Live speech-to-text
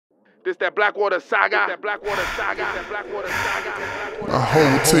This that Blackwater Saga. That Blackwater Saga. That Blackwater Saga. A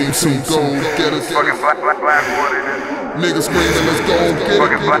whole team some gold get us. Fucking Blackwater. Niggas screaming, let's go get it.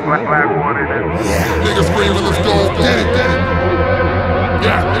 Fucking Blackwater. Niggas screaming, let's go get it.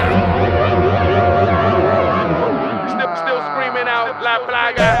 Yeah. Still screaming out, La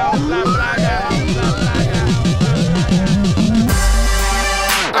Plaga. La Plaga.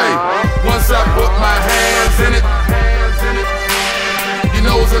 Hey, once I put my hands in it, you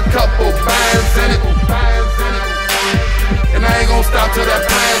know it's a couple bands in it, and I ain't gonna stop till that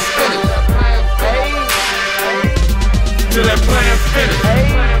plan's finished. Till that plan's finished.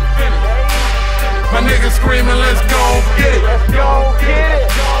 My niggas screaming, let's go get it.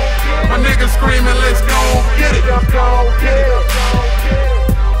 My niggas screaming, let's go get it.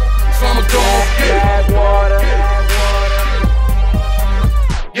 So I'ma go get it.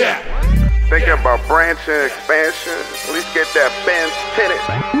 Yeah. Thinking about branching, expansion, at least get that Benz tinted.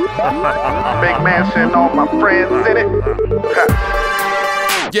 Big mansion, all my friends in it.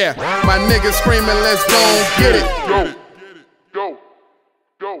 Yeah, my niggas screaming, let's go get it. Go.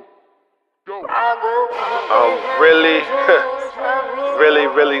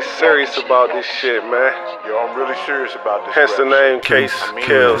 I'm really serious about this shit, man. Yo, I'm really serious about this. Hence the name Case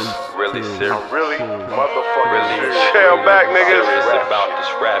Kills. Really serious. I'm really motherfucking Really serious. Chill back, niggas. Serious about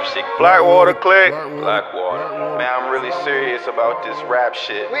this rap shit. Blackwater click. Blackwater. Man, I'm really serious about this rap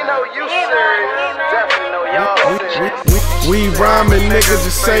shit. We know you serious. Definitely know y'all serious. We rhyming, niggas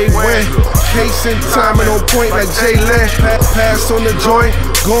just say when. Case and timing on point like Jalen. Pass on the joint,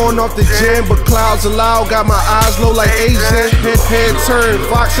 going off the gym, but clouds allowed. Got my eyes low like Asian. Head turn,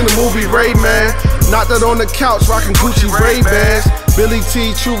 Fox in the movie Ray Man. Knocked out on the couch, rocking Gucci Ray-Bans. Billy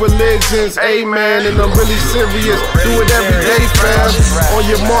T, True Religions, amen. And I'm really serious, do it every day, fam. On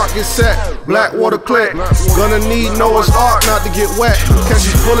your mark, get set, Blackwater click. Gonna need Noah's Ark not to get wet. Catch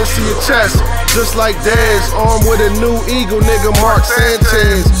these bullets to your chest, just like Dez. Armed with a new eagle, nigga, Mark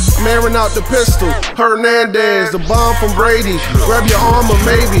Sanchez. Marrying out the pistol, Hernandez. The bomb from Brady, grab your armor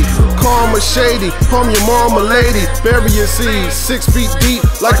maybe. Karma shady, home your mama lady. Bury your seeds, 6 feet deep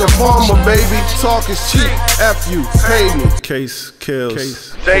like a farmer, baby. Talk is cheap, F you, pay me. Case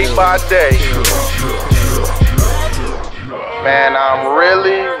kills. Day by day. Man, I'm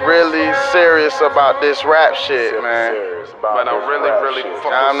really serious about this rap shit, man. But I'm really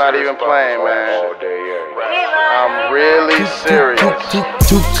I'm not even playing, man. I'm really serious.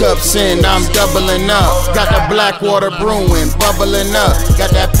 Two cups in, I'm doubling up. Got the Blackwater brewing, bubbling up. Got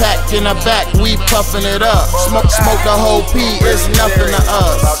that pack in the back, we puffing it up. Smoke the whole P, it's nothing to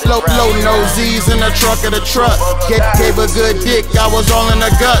us. Low nosies in the trunk of the truck. Gave a good dick, I was all in the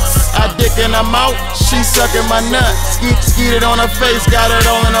guts. I dicking her mouth, she sucking my nut. Skeeted on her face, got it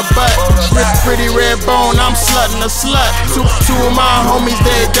all in her butt. Pretty red bone, I'm slutting a slut. Two of my homies,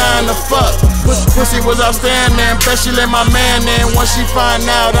 they dying to fuck. Pussy was outstanding, bet she let my man in. Once she find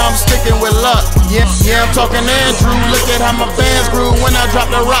out, I'm sticking with luck. Yeah, I'm talking Andrew. Look at how my bands grew. When I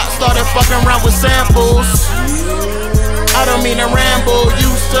dropped the rock, started fucking around with samples. I don't mean to ramble.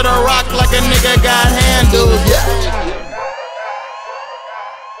 Used to the rock like a nigga got handled. Yeah.